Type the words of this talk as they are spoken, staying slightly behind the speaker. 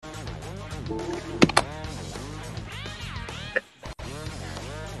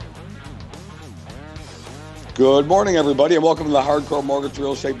Good morning, everybody, and welcome to the Hardcore Mortgage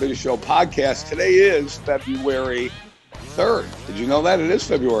Real Estate Business Show podcast. Today is February 3rd. Did you know that? It is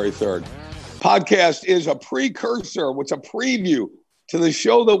February 3rd. Podcast is a precursor, it's a preview to the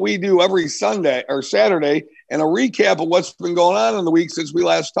show that we do every Sunday or Saturday, and a recap of what's been going on in the week since we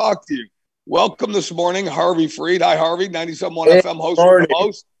last talked to you. Welcome this morning, Harvey Freed. Hi, Harvey, 97.1 FM host and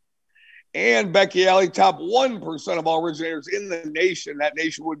host. And Becky Alley, top 1% of all originators in the nation. That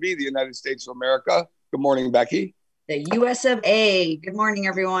nation would be the United States of America. Good morning, Becky. The US of A. Good morning,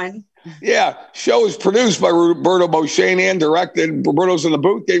 everyone. Yeah, show is produced by Roberto Beauchene and directed. Roberto's in the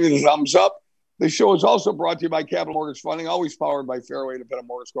booth, gave me the thumbs up. The show is also brought to you by Capital Mortgage Funding, always powered by Fairway Independent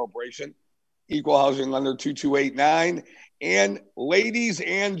Mortgage Corporation, Equal Housing Lender 2289. And ladies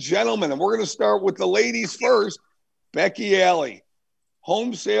and gentlemen, and we're going to start with the ladies first, Becky Alley.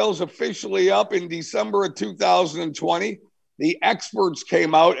 Home sales officially up in December of 2020. The experts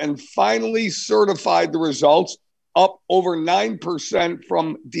came out and finally certified the results, up over 9%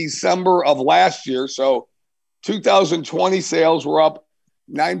 from December of last year. So 2020 sales were up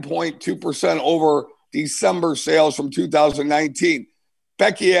 9.2% over December sales from 2019.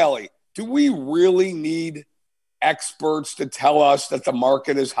 Becky Alley, do we really need experts to tell us that the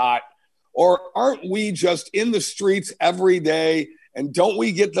market is hot? Or aren't we just in the streets every day, and don't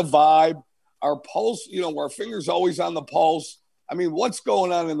we get the vibe? Our pulse, our finger's always on the pulse. I mean, what's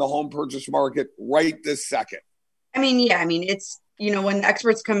going on in the home purchase market right this second? It's, when the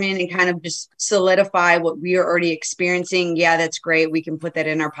experts come in and kind of just solidify what we are already experiencing. Yeah, that's great. We can put that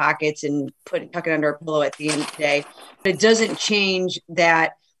in our pockets and tuck it under our pillow at the end of the day. But it doesn't change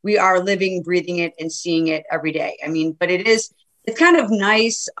that we are living, breathing it, and seeing it every day. But it's kind of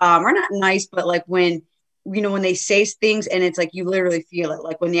nice, or not nice, but like when they say things and it's like you literally feel it.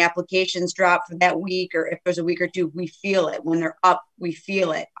 Like when the applications drop for that week, or if there's a week or two, we feel it. When they're up, we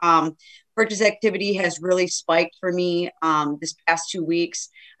feel it. Purchase activity has really spiked for me this past 2 weeks.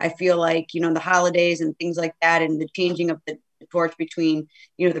 I feel like, the holidays and things like that, and the changing of the torch between,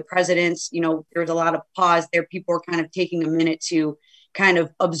 the presidents, there's a lot of pause there. People are kind of taking a minute to kind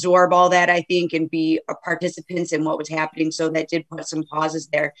of absorb all that, I think, and be participants in what was happening. So that did put some pauses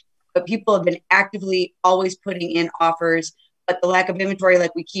there. But people have been actively always putting in offers, but the lack of inventory,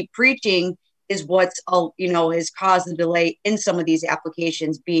 like we keep preaching, is what's, has caused the delay in some of these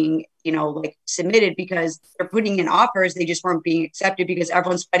applications being, submitted, because they're putting in offers. They just weren't being accepted because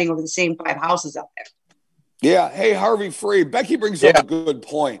everyone's fighting over the same 5 houses out there. Yeah. Hey, Harvey Freed, Becky brings up a good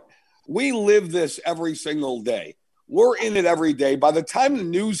point. We live this every single day. We're in it every day. By the time the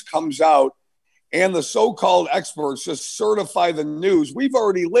news comes out, and the so-called experts just certify the news, we've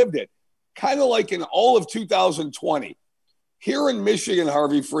already lived it. Kind of like in all of 2020. Here in Michigan,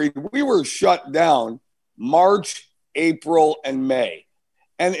 Harvey Freed, we were shut down March, April, and May.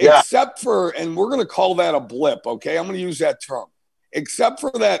 And except for, and we're going to call that a blip, okay? I'm going to use that term. Except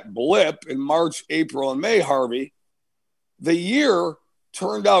for that blip in March, April, and May, Harvey, the year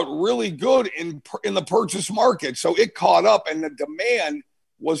turned out really good in the purchase market. So it caught up, and the demand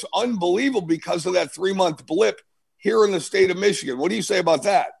was unbelievable because of that 3-month blip here in the state of Michigan. What do you say about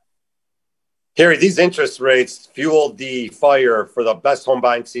that? Harry, these interest rates fueled the fire for the best home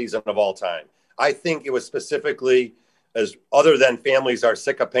buying season of all time. I think it was specifically, as other than families are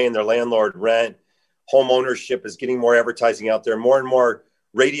sick of paying their landlord rent, home ownership is getting more advertising out there. More and more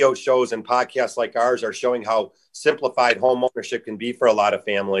radio shows and podcasts like ours are showing how simplified home ownership can be for a lot of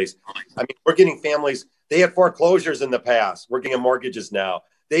families. We're getting families, they had foreclosures in the past. We're getting mortgages now.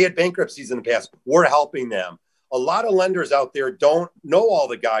 They had bankruptcies in the past. We're helping them. A lot of lenders out there don't know all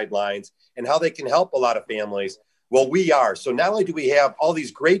the guidelines and how they can help a lot of families. Well, we are. So not only do we have all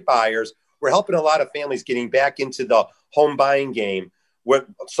these great buyers, we're helping a lot of families getting back into the home buying game, where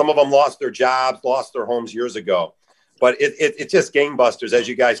some of them lost their jobs, lost their homes years ago. But it's just gangbusters, as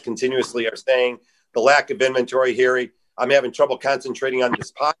you guys continuously are saying. The lack of inventory, Harry. I'm having trouble concentrating on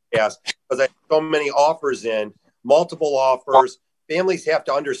this podcast because I have so many offers in, multiple offers. Families have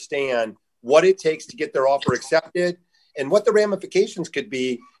to understand what it takes to get their offer accepted and what the ramifications could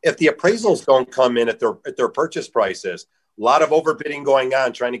be if the appraisals don't come in at their purchase prices. A lot of overbidding going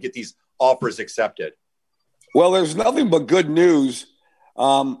on trying to get these offers accepted. Well, there's nothing but good news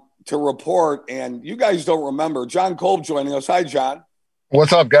to report, and you guys don't remember. John Kolb joining us. Hi, John.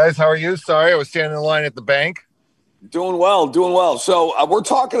 What's up, guys? How are you? Sorry, I was standing in line at the bank. Doing well. So we're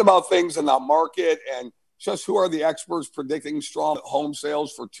talking about things in the market and just who are the experts predicting strong home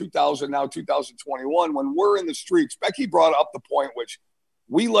sales for 2021 when we're in the streets. Becky brought up the point which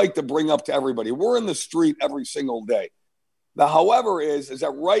we like to bring up to everybody. We're in the street every single day. The however is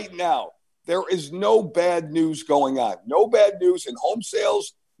that right now, there is no bad news going on. No bad news in home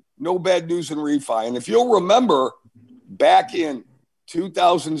sales, no bad news in refi. And if you'll remember back in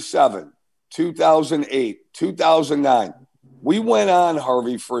 2007, 2008, 2009, we went on,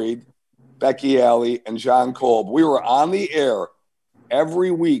 Harvey Freed, Becky Alley, and John Kolb. We were on the air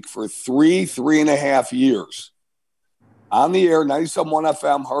every week for 3.5 years. On the air, 97.1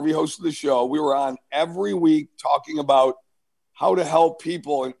 FM, Harvey hosted the show. We were on every week talking about how to help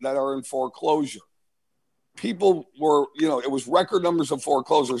people that are in foreclosure. People were, it was record numbers of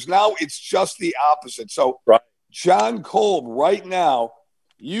foreclosures. Now it's just the opposite. So, right. John Kolb, right now,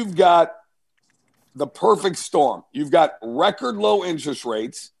 you've got the perfect storm. You've got record low interest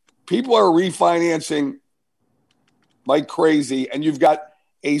rates. People are refinancing like crazy, and you've got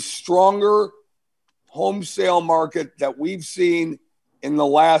a stronger home sale market that we've seen in the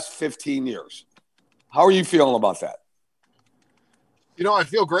last 15 years. How are you feeling about that? I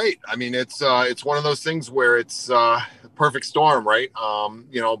feel great. I mean, it's one of those things where it's a perfect storm, right?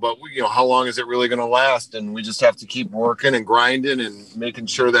 But how long is it really going to last? And we just have to keep working and grinding and making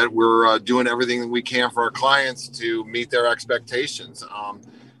sure that we're doing everything that we can for our clients to meet their expectations.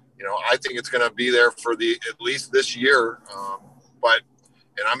 I think it's going to be there for at least this year.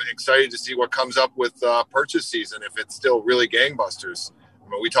 And I'm excited to see what comes up with purchase season, if it's still really gangbusters.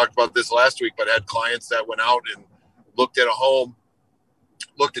 We talked about this last week, but had clients that went out and looked at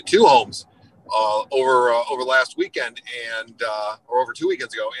two homes over last weekend or over 2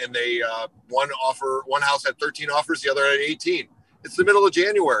 weekends ago. And they, one house had 13 offers, the other had 18. It's the middle of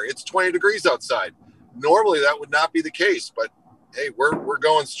January. It's 20 degrees outside. Normally that would not be the case, but hey, we're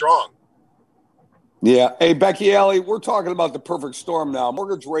going strong. Yeah. Hey, Becky Alley, we're talking about the perfect storm now.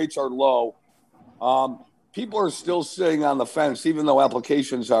 Mortgage rates are low. People are still sitting on the fence, even though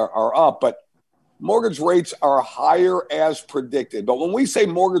applications are up, but mortgage rates are higher as predicted. But when we say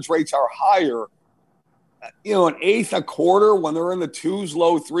mortgage rates are higher, an eighth, a quarter, when they're in the twos,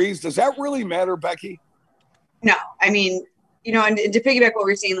 low threes, does that really matter, Becky? No. I mean, and to piggyback what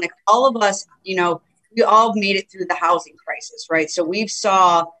we're saying, like all of us, we all made it through the housing crisis, right? So we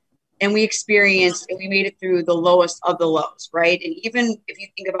experienced and we made it through the lowest of the lows, right? And even if you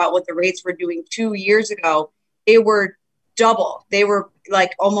think about what the rates were doing 2 years ago, they were double. They were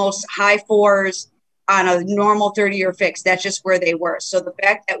like almost high fours on a normal 30-year fix. That's just where they were. So the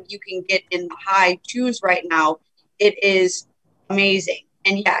fact that you can get in the high twos right now, it is amazing.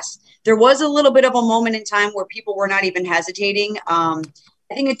 And yes, there was a little bit of a moment in time where people were not even hesitating. I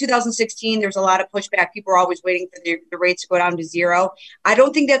think in 2016, there's a lot of pushback. People are always waiting for the rates to go down to zero. I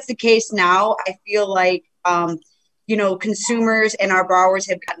don't think that's the case now. I feel like, consumers and our borrowers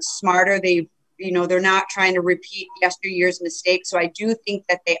have gotten smarter. They're not trying to repeat yesteryear's mistakes. So I do think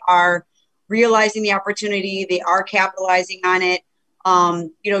that they are realizing the opportunity. They are capitalizing on it.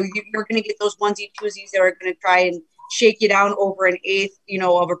 You're going to get those onesie twosies that are going to try and shake you down over an eighth,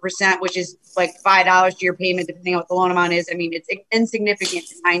 of a percent, which is like $5 to your payment, depending on what the loan amount is. I mean, it's insignificant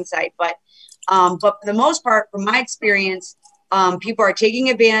in hindsight, but for the most part, from my experience, people are taking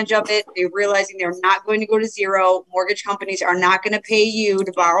advantage of it. They're realizing they're not going to go to zero. Mortgage companies are not going to pay you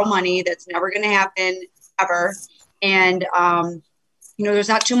to borrow money. That's never going to happen ever. And, there's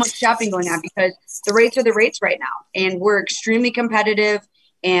not too much shopping going on because the rates are the rates right now. And we're extremely competitive.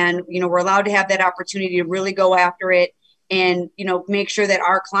 And, we're allowed to have that opportunity to really go after it and, make sure that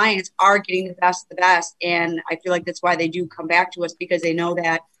our clients are getting the best of the best. And I feel like that's why they do come back to us, because they know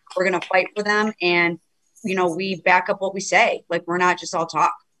that we're going to fight for them. And, we back up what we say. Like, we're not just all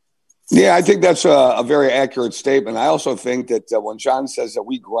talk. Yeah, I think that's a very accurate statement. I also think that when John says that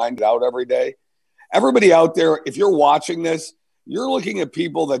we grind it out every day, everybody out there, if you're watching this, you're looking at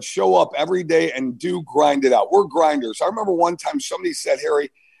people that show up every day and do grind it out. We're grinders. I remember one time somebody said,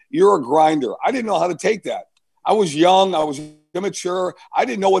 Harry, you're a grinder. I didn't know how to take that. I was young. I was immature. I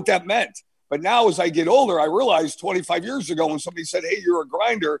didn't know what that meant. But now as I get older, I realized 25 years ago when somebody said, hey, you're a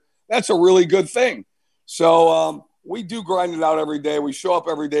grinder, that's a really good thing. So we do grind it out every day. We show up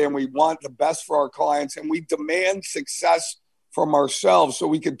every day and we want the best for our clients, and we demand success from ourselves so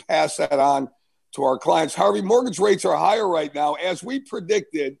we can pass that on to our clients. Harvey, mortgage rates are higher right now, as we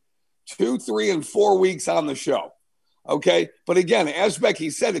predicted 2, 3, and 4 weeks on the show. Okay. But again, as Becky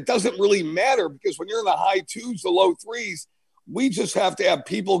said, it doesn't really matter, because when you're in the high twos, the low threes, we just have to have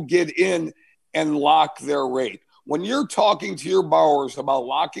people get in and lock their rate. When you're talking to your borrowers about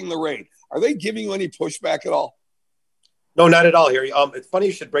locking the rate, are they giving you any pushback at all? No, not at all, Harry. It's funny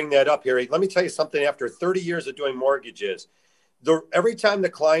you should bring that up, Harry. Let me tell you something. After 30 years of doing mortgages, every time the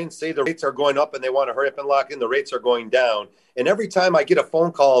clients say the rates are going up and they want to hurry up and lock in, the rates are going down. And every time I get a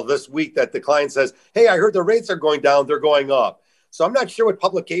phone call this week that the client says, hey, I heard the rates are going down, they're going up. So I'm not sure what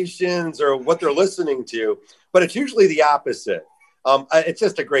publications or what they're listening to, but it's usually the opposite. It's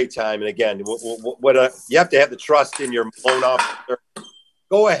just a great time. And again, you have to have the trust in your loan officer.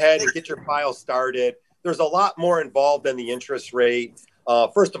 Go ahead and get your file started. There's a lot more involved than the interest rate.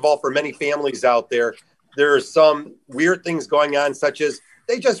 First of all, for many families out there, there's some weird things going on, such as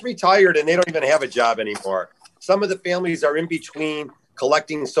they just retired and they don't even have a job anymore. Some of the families are in between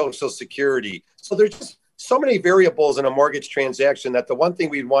collecting Social Security. So there's just so many variables in a mortgage transaction that the one thing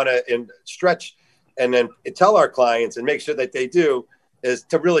we'd want to stretch and then tell our clients and make sure that they do is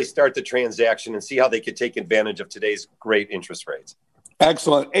to really start the transaction and see how they could take advantage of today's great interest rates.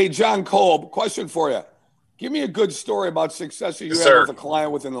 Excellent. Hey, John Kolb, question for you. Give me a good story about success that you had with a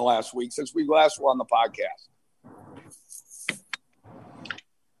client within the last week since we last were on the podcast.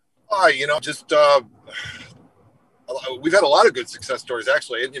 We've had a lot of good success stories,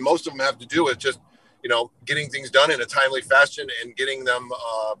 actually. And most of them have to do with just, getting things done in a timely fashion and getting them,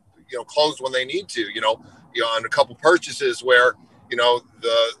 closed when they need to, on a couple purchases where,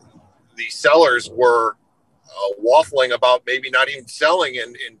 the sellers were waffling about maybe not even selling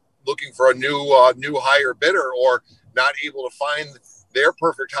and looking for a new higher bidder, or not able to find their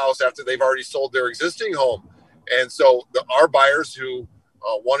perfect house after they've already sold their existing home. And so our buyers who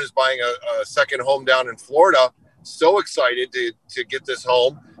one is buying a second home down in Florida, so excited to get this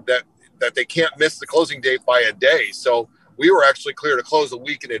home that they can't miss the closing date by a day. So we were actually clear to close a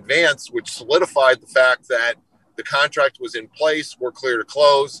week in advance, which solidified the fact that the contract was in place. We're clear to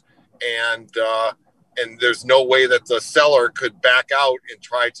close, and there's no way that the seller could back out and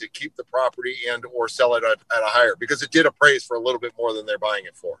try to keep the property and or sell it at a higher, because it did appraise for a little bit more than they're buying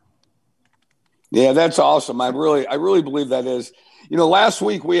it for. Yeah, that's awesome. I really believe that is. Last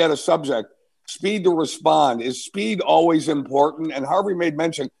week we had a subject, speed to respond. Is speed always important? And Harvey made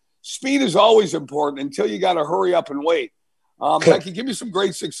mention, speed is always important until you got to hurry up and wait. Becky, give me some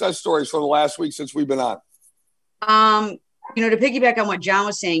great success stories for the last week since we've been on. To piggyback on what John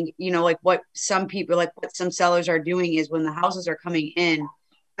was saying, what some people, what some sellers are doing is when the houses are coming in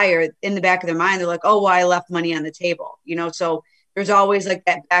higher, in the back of their mind, they're like, oh, well, I left money on the table, so there's always that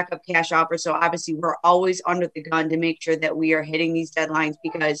backup cash offer. So obviously we're always under the gun to make sure that we are hitting these deadlines,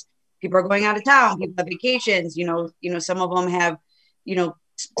 because people are going out of town, people have vacations, some of them have,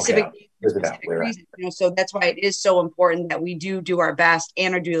 specific reasons, so that's why it is so important that we do our best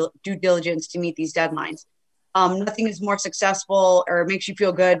and our due diligence to meet these deadlines. Nothing is more successful or makes you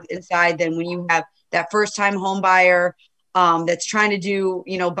feel good inside than when you have that first time home buyer that's trying to do,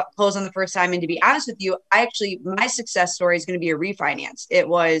 close on the first time. And to be honest with you, my success story is going to be a refinance. It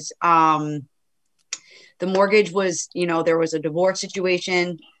was, the mortgage was, there was a divorce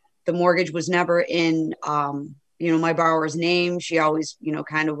situation. The mortgage was never in, my borrower's name. She always,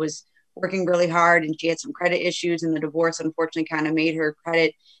 kind of was working really hard, and she had some credit issues, and the divorce unfortunately kind of made her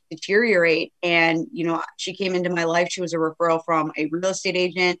credit deteriorate. And, she came into my life. She was a referral from a real estate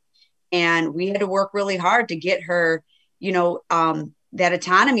agent, and we had to work really hard to get her, that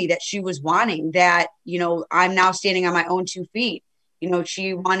autonomy that she was wanting, that, I'm now standing on my own 2 feet.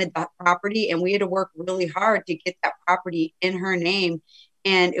 She wanted the property, and we had to work really hard to get that property in her name.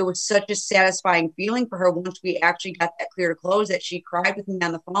 And it was such a satisfying feeling for her once we actually got that clear to close, that she cried with me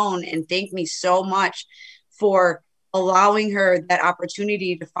on the phone and thanked me so much for allowing her that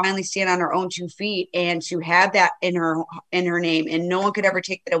opportunity to finally stand on her own 2 feet and to have that in her name. And no one could ever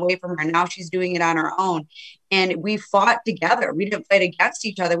take that away from her. Now she's doing it on her own. And we fought together. We didn't fight against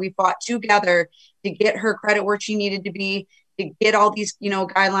each other. We fought together to get her credit where she needed to be, to get all these,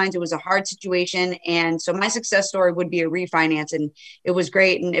 guidelines. It was a hard situation. And so my success story would be a refinance, and it was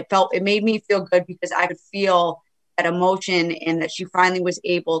great. And it made me feel good because I could feel that emotion, and that she finally was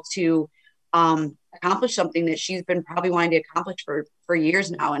able to accomplish something that she's been probably wanting to accomplish for years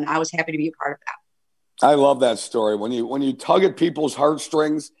now. And I was happy to be a part of that. I love that story. When you tug at people's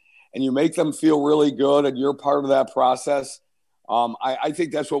heartstrings and you make them feel really good, and you're part of that process. I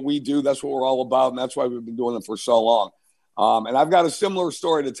think that's what we do. That's what we're all about. And that's why we've been doing it for so long. And I've got a similar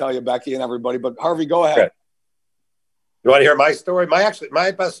story to tell you, Becky and everybody, but Harvey, go ahead. Okay. You want to hear my story?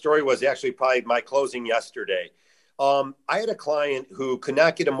 My best story was actually probably my closing yesterday. I had a client who could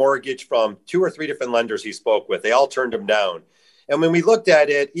not get a mortgage from 2 or 3 different lenders he spoke with. They all turned him down. And when we looked at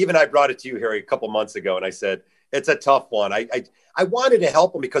it, even I brought it to you, Harry, a couple months ago, and I said, it's a tough one. I wanted to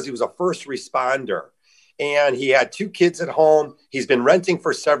help him because he was a first responder, and he had 2 kids at home. He's been renting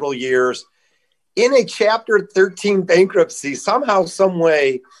for several years. In a Chapter 13 bankruptcy, somehow, some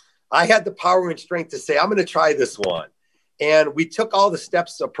way, I had the power and strength to say, I'm going to try this one. And we took all the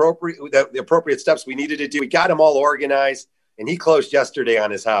steps the appropriate steps we needed to do. We got him all organized, and he closed yesterday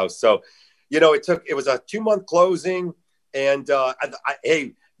on his house. So, it was a 2-month closing. And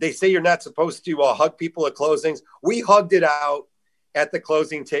hey, they say you're not supposed to hug people at closings. We hugged it out at the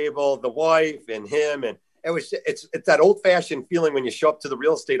closing table, the wife and him. And it's that old fashioned feeling when you show up to the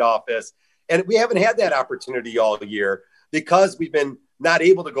real estate office. And we haven't had that opportunity all year because we've been not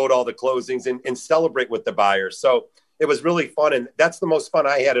able to go to all the closings and celebrate with the buyers. So it was really fun. And that's the most fun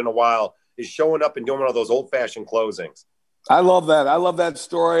I had in a while, is showing up and doing one of those old fashioned closings. I love that. I love that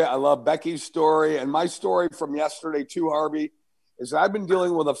story. I love Becky's story. And my story from yesterday too, Harvey, is that I've been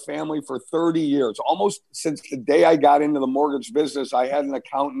dealing with a family for 30 years. Almost since the day I got into the mortgage business, I had an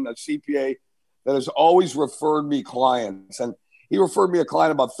accountant, a CPA, that has always referred me clients. And he referred me a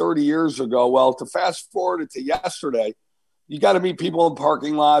client about 30 years ago. Well, to fast forward it to yesterday, you got to meet people in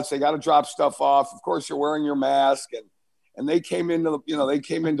parking lots. They got to drop stuff off. Of course, you're wearing your mask. And they came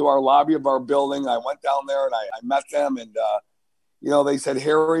into our lobby of our building. I went down there and I met them. And, they said,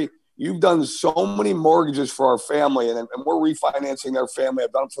 Harry, you've done so many mortgages for our family. And we're refinancing their family.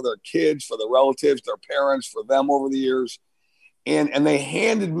 I've done it for their kids, for their relatives, their parents, for them over the years. And they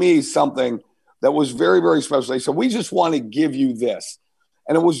handed me something that was very, very special. They said, we just want to give you this.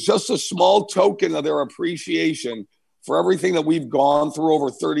 And it was just a small token of their appreciation for everything that we've gone through over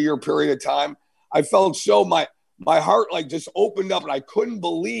a 30-year period of time. I felt so my heart just opened up, and I couldn't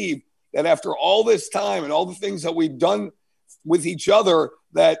believe that after all this time and all the things that we've done with each other,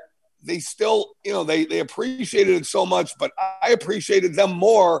 that they still, they appreciated it so much, but I appreciated them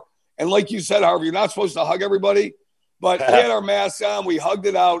more. And like you said, Harvey, you're not supposed to hug everybody, but we had our masks on, we hugged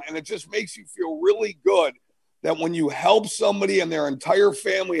it out, and it just makes you feel really good that when you help somebody and their entire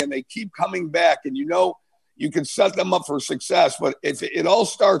family and they keep coming back, and you can set them up for success. But it all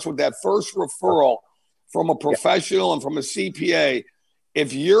starts with that first referral from a professional and from a CPA.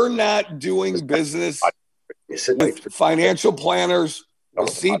 If you're not doing business with financial planners, with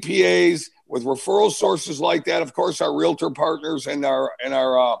CPAs, with referral sources like that, of course, our realtor partners and our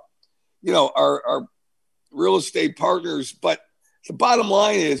real estate partners. But the bottom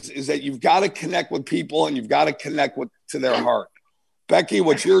line is that you've got to connect with people and you've got to connect to their heart. Becky,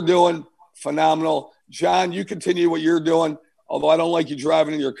 what you're doing, phenomenal. John, you continue what you're doing. Although I don't like you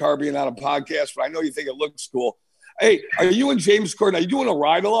driving in your car being on a podcast, but I know you think it looks cool. Hey, are you and James Corden, are you doing a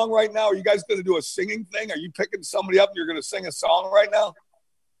ride along right now? Are you guys going to do a singing thing? Are you picking somebody up and you're going to sing a song right now?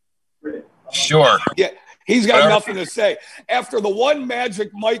 Sure. Yeah, he's got nothing to say. After the one Magic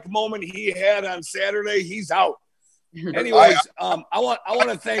Mike moment he had on Saturday, he's out. Anyways, I want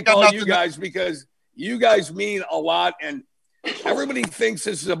to thank all you guys because you guys mean a lot. And everybody thinks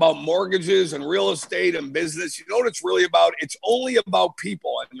this is about mortgages and real estate and business. You know what it's really about? It's only about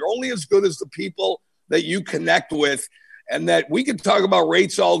people. And you're only as good as the people that you connect with. And that we can talk about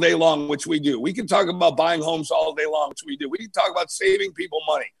rates all day long, which we do. We can talk about buying homes all day long, which we do. We can talk about saving people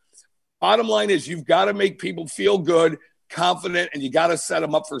money. Bottom line is you've got to make people feel good, confident, and you got to set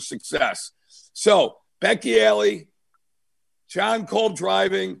them up for success. So Becky Alley, John Kolb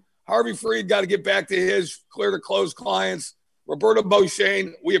driving, Harvey Freed got to get back to his clear to close clients. Roberta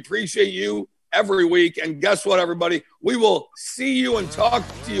Beauchene, we appreciate you every week. And guess what, everybody? We will see you and talk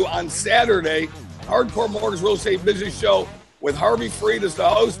to you on Saturday. Hardcore Mortgage Real Estate Business Show with Harvey Freed as the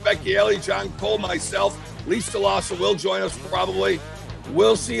host, Becky Alley, John Kolb, myself. Lisa Lawson will join us probably.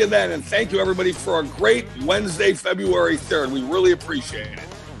 We'll see you then. And thank you, everybody, for a great Wednesday, February 3rd. We really appreciate it.